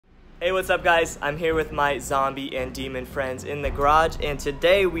Hey, what's up guys? I'm here with my zombie and demon friends in the garage, and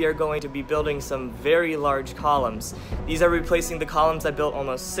today we are going to be building some very large columns. These are replacing the columns I built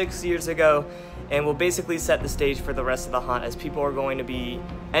almost 6 years ago, and will basically set the stage for the rest of the haunt as people are going to be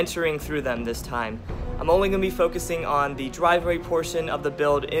entering through them this time. I'm only going to be focusing on the driveway portion of the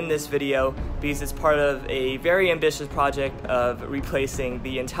build in this video because it's part of a very ambitious project of replacing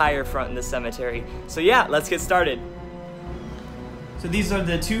the entire front in the cemetery. So yeah, let's get started. So these are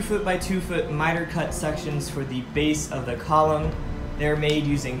the 2 foot by 2 foot miter cut sections for the base of the column. They're made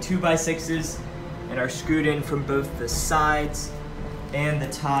using 2x6s and are screwed in from both the sides and the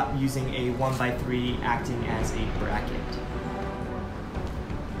top using a 1x3 acting as a bracket.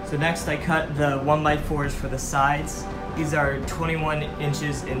 So next I cut the 1x4s for the sides. These are 21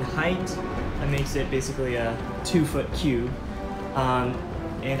 inches in height. That makes it basically a 2 foot cube.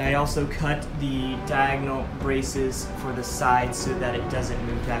 And I also cut the diagonal braces for the sides so that it doesn't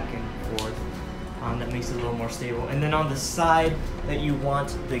move back and forth. That makes it a little more stable. And then on the side that you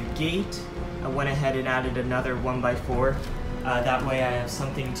want the gate, I went ahead and added another 1x4. That way I have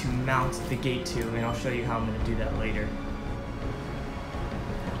something to mount the gate to, and I'll show you how I'm going to do that later.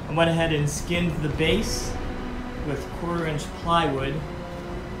 I went ahead and skinned the base with 1/4 inch plywood,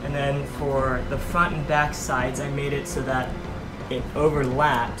 and then for the front and back sides I made it so that it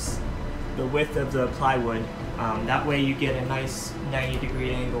overlaps the width of the plywood. That way you get a nice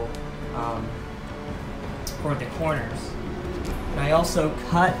 90-degree angle for the corners. And I also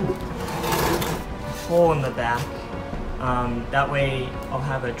cut a hole in the back. That way I'll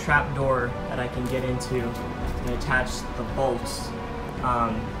have a trap door that I can get into and attach the bolts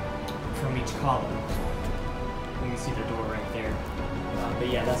from each column. You can see the door right there. But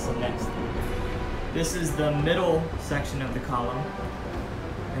yeah, that's the next thing. This is the middle section of the column,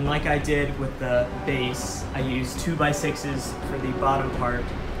 and like I did with the base, I used 2x6s for the bottom part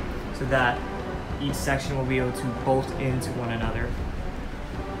so that each section will be able to bolt into one another.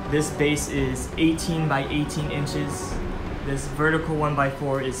 This base is 18 by 18 inches. This vertical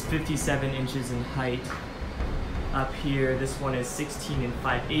 1x4 is 57 inches in height. Up here, this one is 16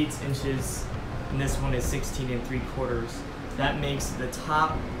 5/8 inches, and this one is 16 3/4. That makes the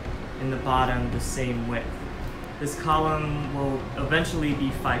top and the bottom the same width. This column will eventually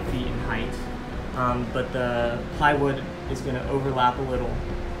be 5 feet in height, but the plywood is going to overlap a little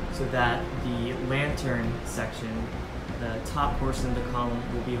so that the lantern section, the top portion of the column,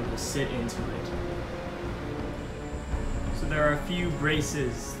 will be able to sit into it. So there are a few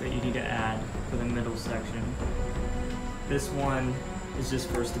braces that you need to add for the middle section. This one is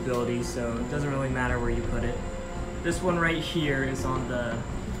just for stability, so it doesn't really matter where you put it. This one right here is on the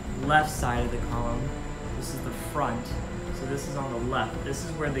left side of the column. This is the front, so this is on the left. This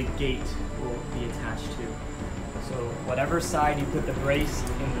is where the gate will be attached to. So whatever side you put the brace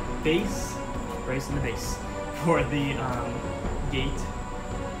in the base for the gate,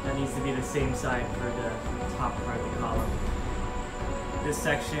 that needs to be the same side for the top part of the column. This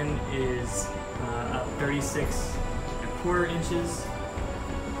section is up 36 1/4 inches,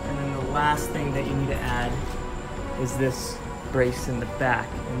 and then the last thing that you need to add is this brace in the back,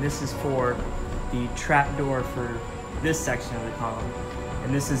 and this is for the trap door for this section of the column,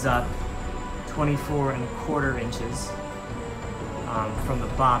 and this is up 24 1/4 inches from the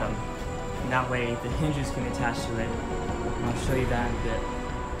bottom, and that way the hinges can attach to it, and I'll show you that in a bit.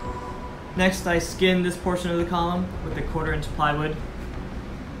 Next, I skinned this portion of the column with the 1/4 inch plywood,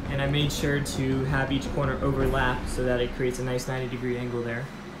 and I made sure to have each corner overlap so that it creates a nice 90-degree angle there.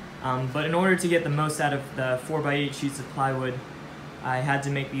 But in order to get the most out of the 4x8 sheets of plywood, I had to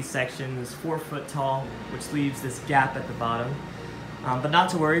make these sections 4 foot tall, which leaves this gap at the bottom. But not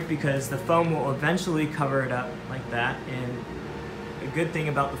to worry, because the foam will eventually cover it up like that, and a good thing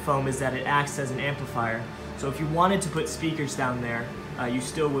about the foam is that it acts as an amplifier. So if you wanted to put speakers down there, you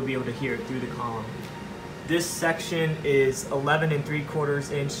still would be able to hear it through the column. This section is 11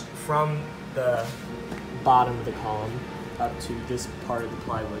 3/4 inch from the bottom of the column up to this part of the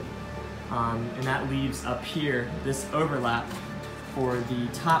plywood. And that leaves up here this overlap for the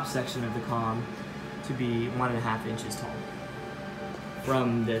top section of the column to be 1.5 inches tall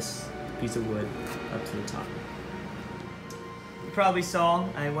from this piece of wood up to the top. You probably saw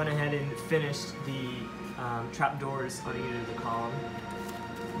I went ahead and finished the trapdoors on either of the column.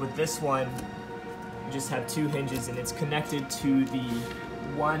 With this one, you just have 2 hinges, and it's connected to the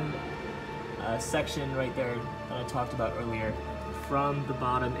one section right there that I talked about earlier from the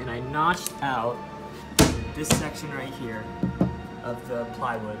bottom, and I notched out this section right here of the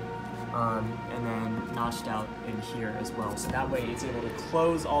plywood, and then notched out in here as well, so that way it's able to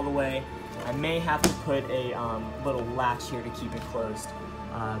close all the way. I may have to put a little latch here to keep it closed,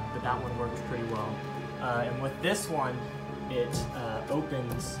 but that one worked pretty well. And with this one, it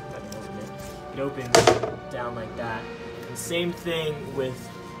opens, if I can open it opens down like that. And same thing with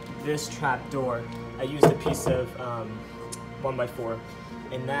this trap door. I used a piece of 1x4,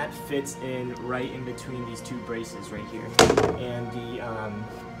 and that fits in right in between these two braces right here. And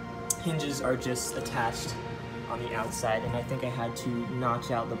the hinges are just attached on the outside, and I think I had to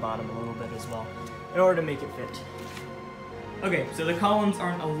notch out the bottom a little bit as well in order to make it fit. Okay, so the columns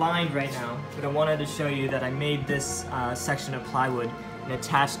aren't aligned right now, but I wanted to show you that I made this section of plywood and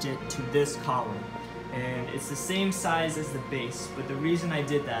attached it to this column. And it's the same size as the base, but the reason I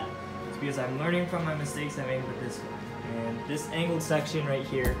did that is because I'm learning from my mistakes I made with this one. And this angled section right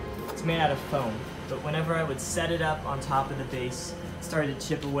here, it's made out of foam, but whenever I would set it up on top of the base, it started to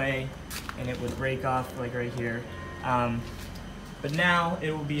chip away and it would break off like right here. But now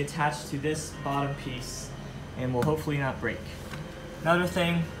it will be attached to this bottom piece and will hopefully not break. Another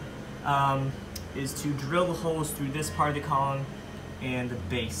thing is to drill the holes through this part of the column and the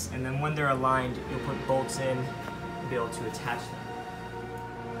base, and then when they're aligned, you'll put bolts in and be able to attach them.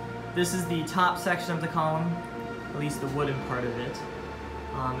 This is the top section of the column, at least the wooden part of it.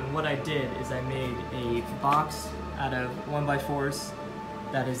 And what I did is I made a box out of 1x4s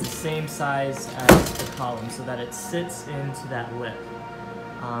that is the same size as the column so that it sits into that lip.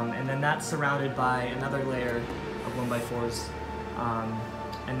 And then that's surrounded by another layer of 1x4s,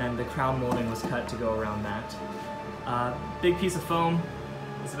 and then the crown molding was cut to go around that. Big piece of foam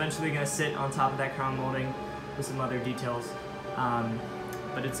is eventually going to sit on top of that crown molding with some other details,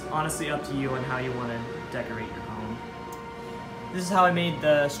 but it's honestly up to you on how you want to decorate your column. This is how I made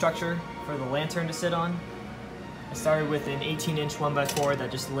the structure for the lantern to sit on. I started with an 18-inch 1x4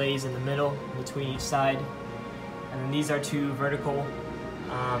 that just lays in the middle between each side, and then these are two vertical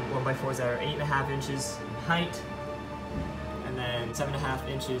 1x4s that are 8.5 inches in height, and then 7.5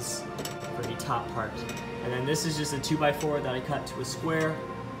 inches for the top part. And then this is just a 2x4 that I cut to a square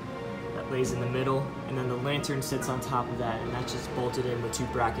that lays in the middle, and then the lantern sits on top of that, and that's just bolted in with two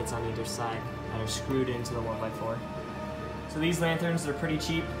brackets on either side that are screwed into the 1x4. So these lanterns are pretty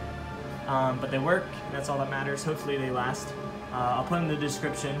cheap, but they work, and that's all that matters. Hopefully they last. I'll put in the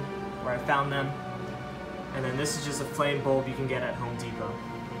description where I found them. And then this is just a flame bulb you can get at Home Depot.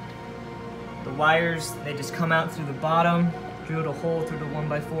 The wires, they just come out through the bottom, drilled a hole through the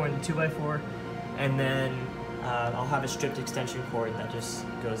 1x4 and the 2x4, and then I'll have a stripped extension cord that just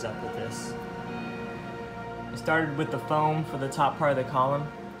goes up with this. I started with the foam for the top part of the column.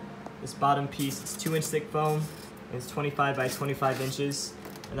 This bottom piece, it's 2-inch thick foam, and it's 25 by 25 inches,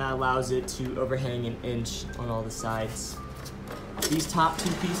 and that allows it to overhang an inch on all the sides. These top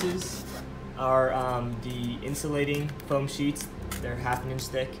two pieces are the insulating foam sheets. They're 1/2 inch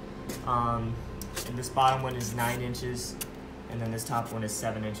thick, and this bottom one is 9 inches, and then this top one is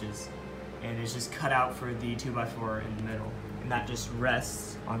 7 inches, and it's just cut out for the 2x4 in the middle, and that just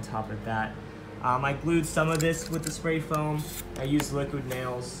rests on top of that. I glued some of this with the spray foam. I used liquid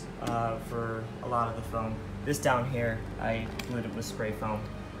nails for a lot of the foam. This down here, I glued it with spray foam.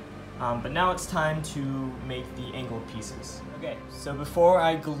 But now it's time to make the angled pieces. Okay, so before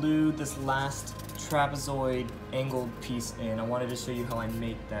I glue this last trapezoid angled piece in, I wanted to show you how I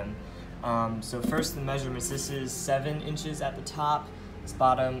make them. So first the measurements, this is 7 inches at the top, this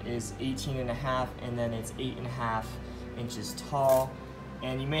bottom is 18.5, and then it's 8.5 inches tall.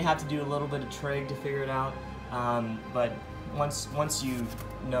 And you may have to do a little bit of trig to figure it out, but once you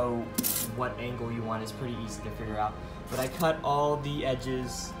know what angle you want, it's pretty easy to figure out. But I cut all the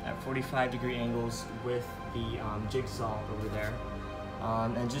edges at 45-degree angles with the jigsaw over there,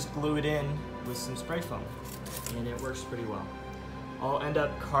 and just glue it in with some spray foam, and it works pretty well. I'll end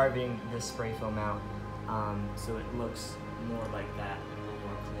up carving this spray foam out so it looks more like that, a little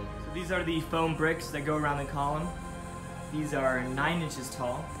more clean. So these are the foam bricks that go around the column. These are 9 inches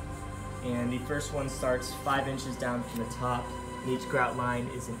tall, and the first one starts 5 inches down from the top, and each grout line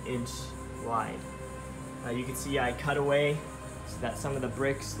is 1 inch wide. You can see I cut away so that some of the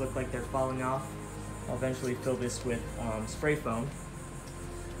bricks look like they're falling off. I'll eventually fill this with spray foam.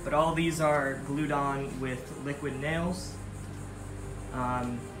 But all these are glued on with liquid nails.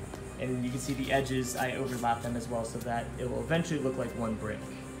 And you can see the edges, I overlap them as well so that it will eventually look like one brick.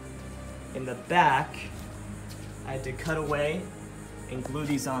 In the back, I had to cut away and glue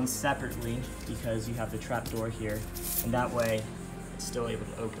these on separately because you have the trap door here, and that way it's still able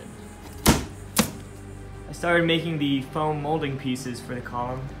to open. I started making the foam molding pieces for the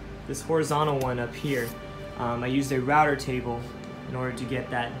column. This horizontal one up here, I used a router table in order to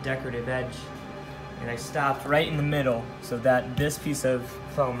get that decorative edge, and I stopped right in the middle so that this piece of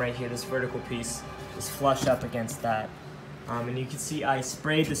foam right here, this vertical piece, is flush up against that. And you can see I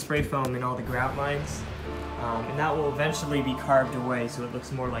sprayed the spray foam in all the grout lines, and that will eventually be carved away so it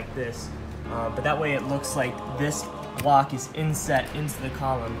looks more like this. But that way it looks like this block is inset into the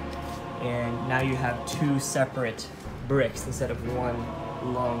column, and now you have two separate bricks instead of one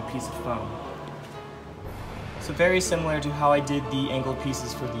long piece of foam. So very similar to how I did the angled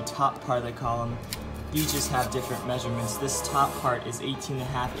pieces for the top part of the column, these just have different measurements. This top part is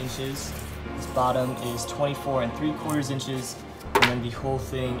 18.5 inches, this bottom is 24.75 inches, and then the whole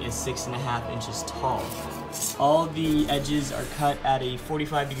thing is 6.5 inches tall. All the edges are cut at a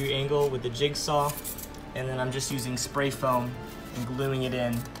 45-degree angle with the jigsaw, and then I'm just using spray foam and gluing it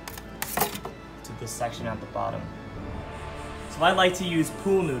in to this section at the bottom. So I like to use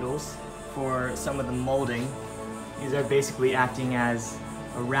pool noodles for some of the molding. These are basically acting as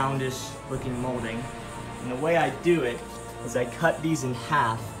a roundish looking molding. And the way I do it is I cut these in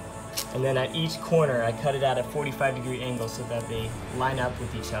half, and then at each corner I cut it at a 45-degree angle so that they line up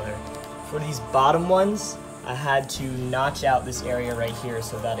with each other. For these bottom ones, I had to notch out this area right here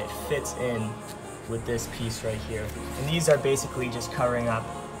so that it fits in with this piece right here. And these are basically just covering up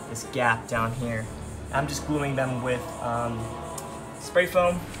this gap down here. I'm just gluing them with spray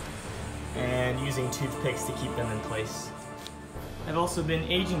foam and using toothpicks to keep them in place. I've also been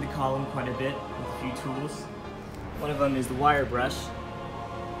aging the column quite a bit with a few tools. One of them is the wire brush,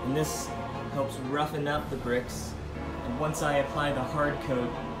 and this helps roughen up the bricks, and once I apply the hard coat,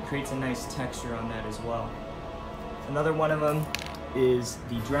 it creates a nice texture on that as well. Another one of them is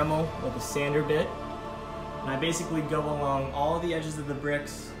the Dremel with a sander bit, and I basically go along all the edges of the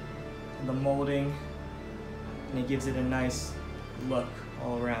bricks, the molding, and it gives it a nice look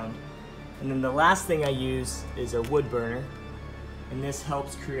all around. And then the last thing I use is a wood burner, and this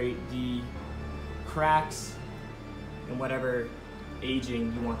helps create the cracks and whatever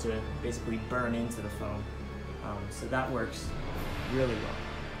aging you want to basically burn into the foam. So that works really well.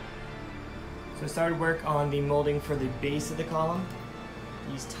 So I started work on the molding for the base of the column.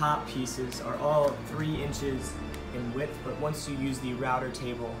 These top pieces are all 3 inches in width, but once you use the router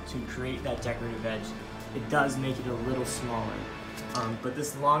table to create that decorative edge, it does make it a little smaller. But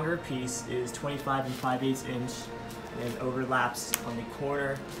this longer piece is 25 5/8 inch and overlaps on the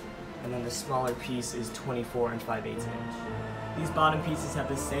corner, and then the smaller piece is 24 5/8 inch. These bottom pieces have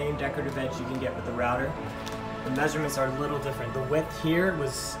the same decorative edge you can get with the router. The measurements are a little different. The width here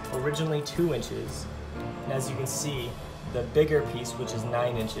was originally 2 inches, and as you can see, the bigger piece, which is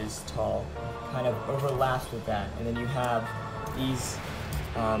 9 inches tall, kind of overlaps with that, and then you have these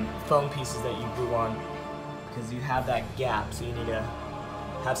foam pieces that you glue on because you have that gap, so you need to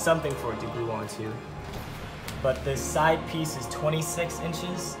have something for it to glue onto. But the side piece is 26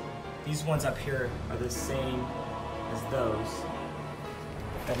 inches. These ones up here are the same as those.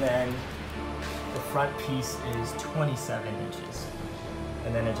 And then the front piece is 27 inches.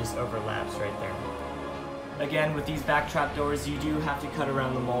 And then it just overlaps right there. Again, with these back trap doors, you do have to cut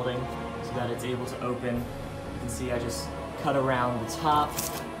around the molding so that it's able to open. You can see I just cut around the top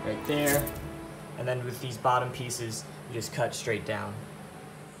right there. And then with these bottom pieces, you just cut straight down.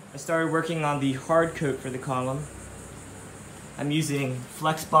 I started working on the hard coat for the column. I'm using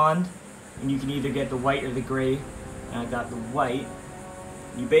Flexbond, and you can either get the white or the gray, and I got the white.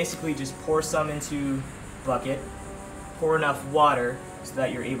 You basically just pour some into a bucket, pour enough water so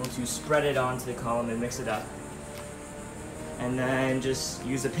that you're able to spread it onto the column and mix it up. And then just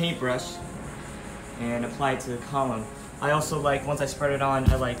use a paintbrush and apply it to the column. I also like, once I spread it on,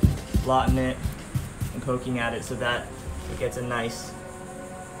 I like blotting it and poking at it so that it gets a nice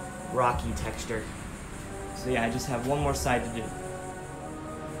rocky texture. So yeah, I just have one more side to do.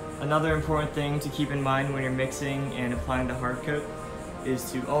 Another important thing to keep in mind when you're mixing and applying the hard coat is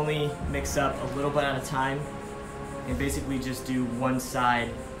to only mix up a little bit at a time and basically just do one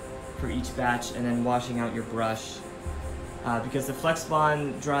side for each batch and then washing out your brush. Because the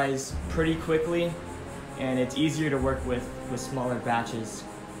Flexbond dries pretty quickly and it's easier to work with smaller batches.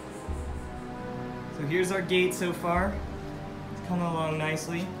 So here's our gate so far. It's coming along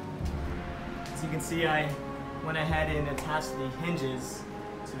nicely. As you can see, I went ahead and attached the hinges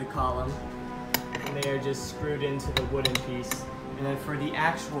to the column, and they are just screwed into the wooden piece. And then for the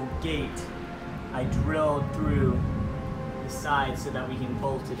actual gate, I drilled through the side so that we can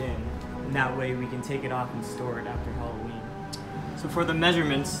bolt it in, and that way we can take it off and store it after Halloween. So for the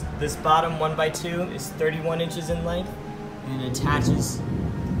measurements, this bottom 1x2 is 31 inches in length, and it attaches,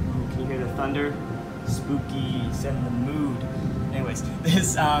 can you hear the thunder? Spooky, setting the mood. Anyways,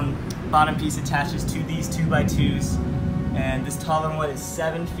 this bottom piece attaches to these 2x2s, and this taller one is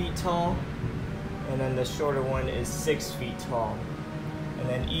 7 feet tall, and then the shorter one is 6 feet tall. And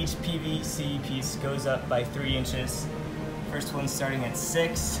then each PVC piece goes up by 3 inches, First one starting at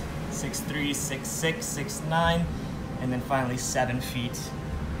 6, 6'3", 6'6", 6'9", and then finally 7 feet.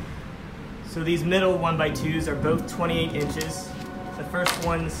 So these middle 1x2s are both 28 inches. The first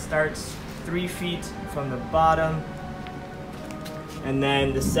one starts 3 feet from the bottom, and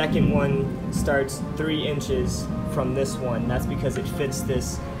then the second one starts 3 inches from this one. That's because it fits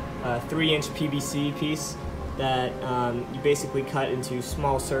this 3-inch PVC piece that you basically cut into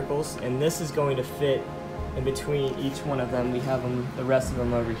small circles, and this is going to fit in between each one of them. We have them, the rest of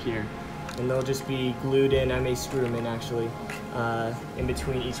them over here, and they'll just be glued in. I may screw them in actually in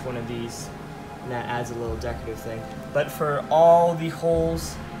between each one of these, and that adds a little decorative thing. But for all the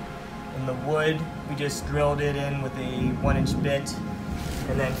holes in the wood, we just drilled it in with a 1-inch bit,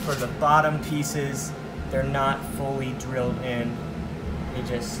 and then for the bottom pieces, they're not fully drilled in. The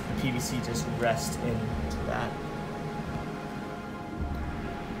PVC just rests into that.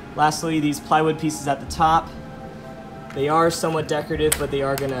 Lastly, these plywood pieces at the top, they are somewhat decorative, but they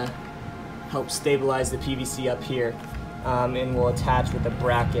are gonna help stabilize the PVC up here, and will attach with a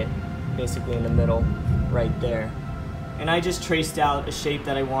bracket basically in the middle right there. And I just traced out a shape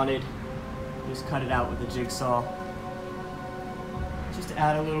that I wanted, just cut it out with a jigsaw, just to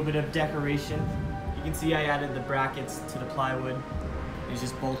add a little bit of decoration. You can see I added the brackets to the plywood. It's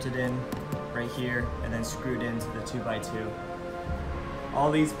just bolted in right here and then screwed into the 2x2.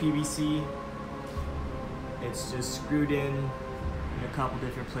 All these PVC, it's just screwed in a couple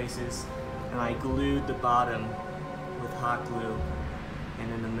different places, and I glued the bottom with hot glue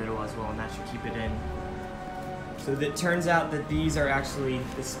and in the middle as well, and that should keep it in. So it turns out that these are actually,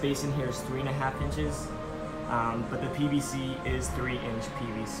 the space in here is 3.5 inches, but the PVC is 3-inch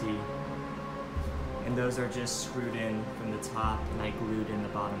PVC. And those are just screwed in from the top, and I glued in the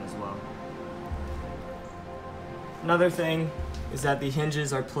bottom as well. Another thing is that the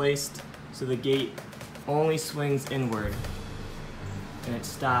hinges are placed so the gate only swings inward, and it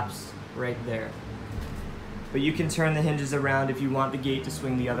stops right there. But you can turn the hinges around if you want the gate to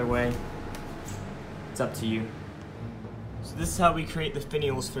swing the other way. It's up to you. So this is how we create the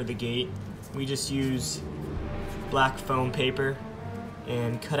finials for the gate. We just use black foam paper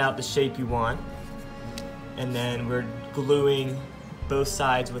and cut out the shape you want. And then we're gluing both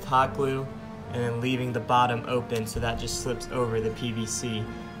sides with hot glue and then leaving the bottom open so that just slips over the PVC,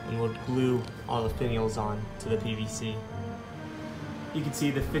 and we'll glue all the finials on to the PVC. You can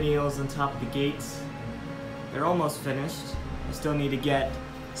see the finials on top of the gates. They're almost finished. I still need to get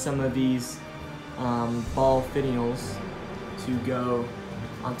some of these ball finials to go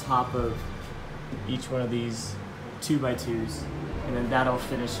on top of each one of these 2x2s, and then that'll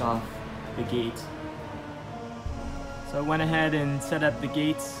finish off the gate. So I went ahead and set up the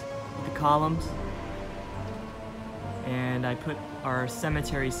gates with the columns, and I put our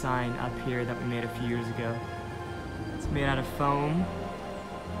cemetery sign up here that we made a few years ago. It's made out of foam,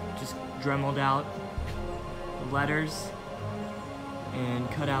 just dremeled out the letters and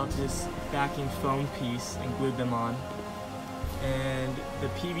cut out this backing foam piece and glued them on. And the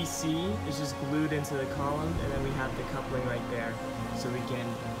PVC is just glued into the column, and then we have the coupling right there so we can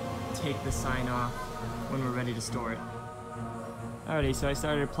take the sign off when we're ready to store it. Alrighty, so I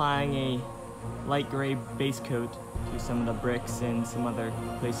started applying a light gray base coat to some of the bricks and some other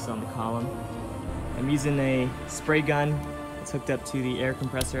places on the column. I'm using a spray gun. It's hooked up to the air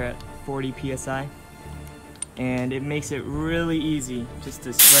compressor at 40 psi, and it makes it really easy just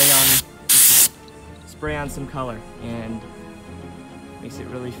to spray on some color, and makes it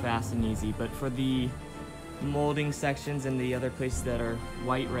really fast and easy. But for the molding sections and the other places that are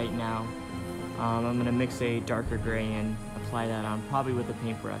white right now, I'm going to mix a darker gray and apply that on, probably with a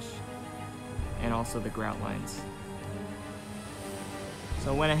paintbrush, and also the grout lines.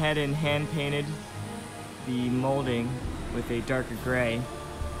 So I went ahead and hand painted the molding with a darker gray.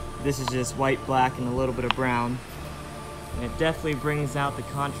 This is just white, black, and a little bit of brown, and it definitely brings out the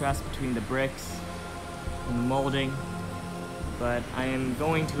contrast between the bricks and the molding. But I am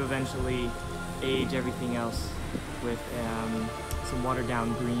going to eventually age everything else with some watered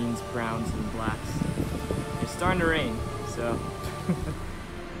down greens, browns, and blacks. It's starting to rain, so.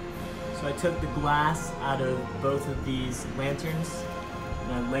 So I took the glass out of both of these lanterns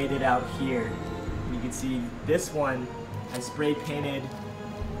and I laid it out here. And you can see this one I spray painted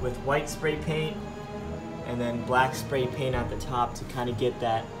with white spray paint and then black spray paint at the top to kind of get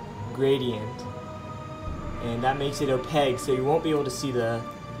that gradient. And that makes it opaque, so you won't be able to see the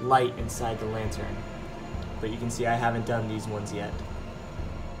light inside the lantern. But you can see I haven't done these ones yet.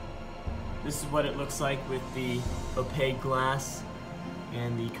 This is what it looks like with the opaque glass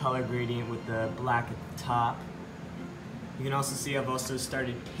and the color gradient with the black at the top. You can also see I've also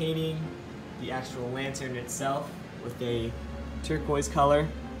started painting the actual lantern itself. with a turquoise color.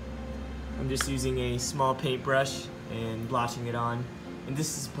 I'm just using a small paintbrush and blotching it on. And this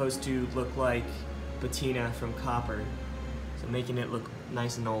is supposed to look like patina from copper, so making it look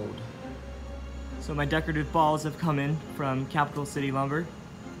nice and old. So my decorative balls have come in from Capital City Lumber.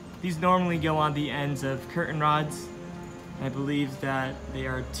 These normally go on the ends of curtain rods. I believe that they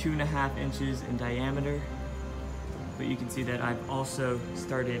are 2.5 inches in diameter. But you can see that I've also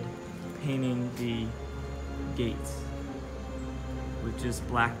started painting the gates with just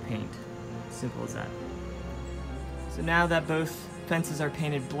black paint. Simple as that. So now that both fences are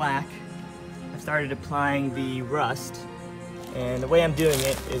painted black, I've started applying the rust. And the way I'm doing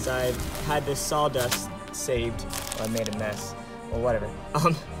it is I've had this sawdust saved. Well, I made a mess, or whatever.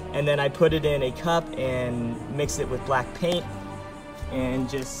 And then I put it in a cup and mix it with black paint and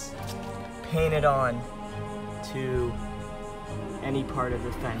just paint it on to any part of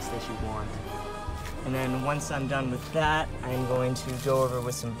the fence that you want. And then once I'm done with that, I'm going to go over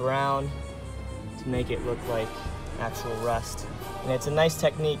with some brown to make it look like actual rust. And it's a nice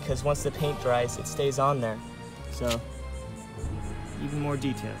technique because once the paint dries, it stays on there. So, even more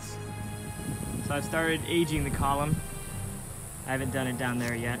details. So I've started aging the column. I haven't done it down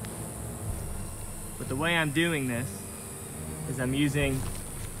there yet. But the way I'm doing this is I'm using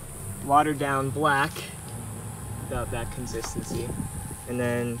watered down black, about that consistency, and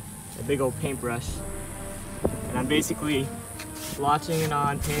then a big old paintbrush. And I'm basically blotching it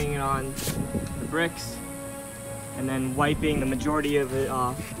on, painting it on the bricks, and then wiping the majority of it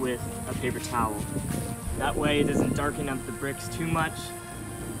off with a paper towel. That way it doesn't darken up the bricks too much,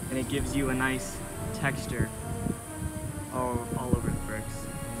 and it gives you a nice texture all over the bricks.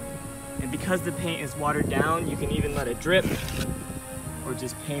 And because the paint is watered down, you can even let it drip, or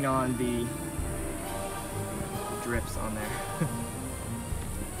just paint on the drips on there.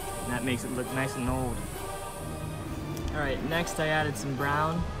 And that makes it look nice and old. Alright, next I added some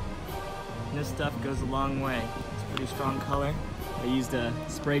brown. And this stuff goes a long way. It's a pretty strong color. I used a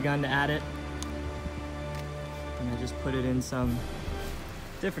spray gun to add it. And I just put it in some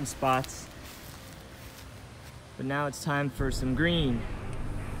different spots. But now it's time for some green.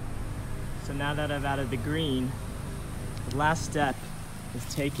 So now that I've added the green, the last step is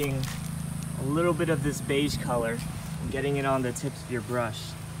taking a little bit of this beige color and getting it on the tips of your brush,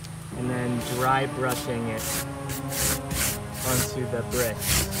 and then dry brushing it onto the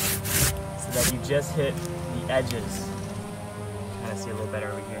bricks so that you just hit the edges. Kind of see a little better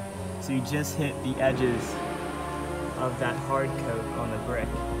over here. So you just hit the edges of that hard coat on the brick,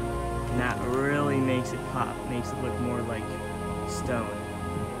 and that really makes it pop, makes it look more like stone.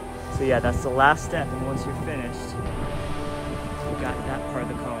 So yeah, that's the last step, and once you're finished, you've got that part of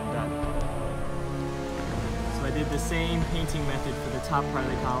the column done. So I did the same painting method for the top part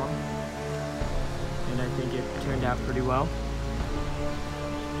of the column, and I think it turned out pretty well.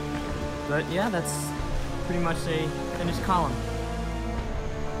 But yeah, that's pretty much a finished column.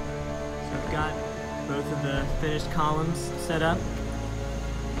 So I've got both of the finished columns set up,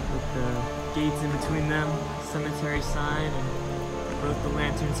 with the gates in between them, cemetery sign, and both the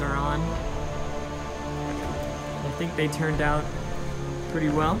lanterns are on. I think they turned out pretty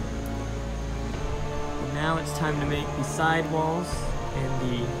well. And now it's time to make the side walls and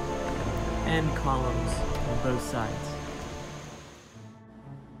the end columns on both sides.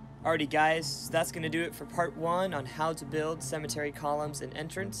 Alrighty guys, that's going to do it for part 1 on how to build cemetery columns and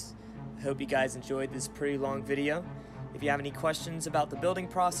entrance. I hope you guys enjoyed this pretty long video. If you have any questions about the building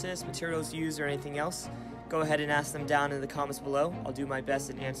process, materials used, or anything else, go ahead and ask them down in the comments below. I'll do my best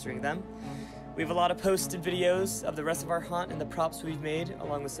in answering them. We have a lot of posted videos of the rest of our haunt and the props we've made,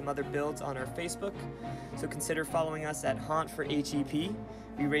 along with some other builds on our Facebook. So consider following us at Haunt for HEP.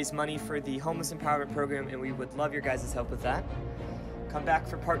 We raise money for the Homeless Empowerment Program, and we would love your guys' help with that. Come back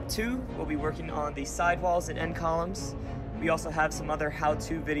for part 2. We'll be working on the sidewalls and end columns. We also have some other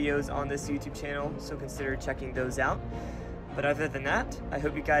how-to videos on this YouTube channel, so consider checking those out. But other than that, I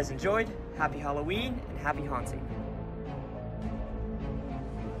hope you guys enjoyed. Happy Halloween and happy haunting.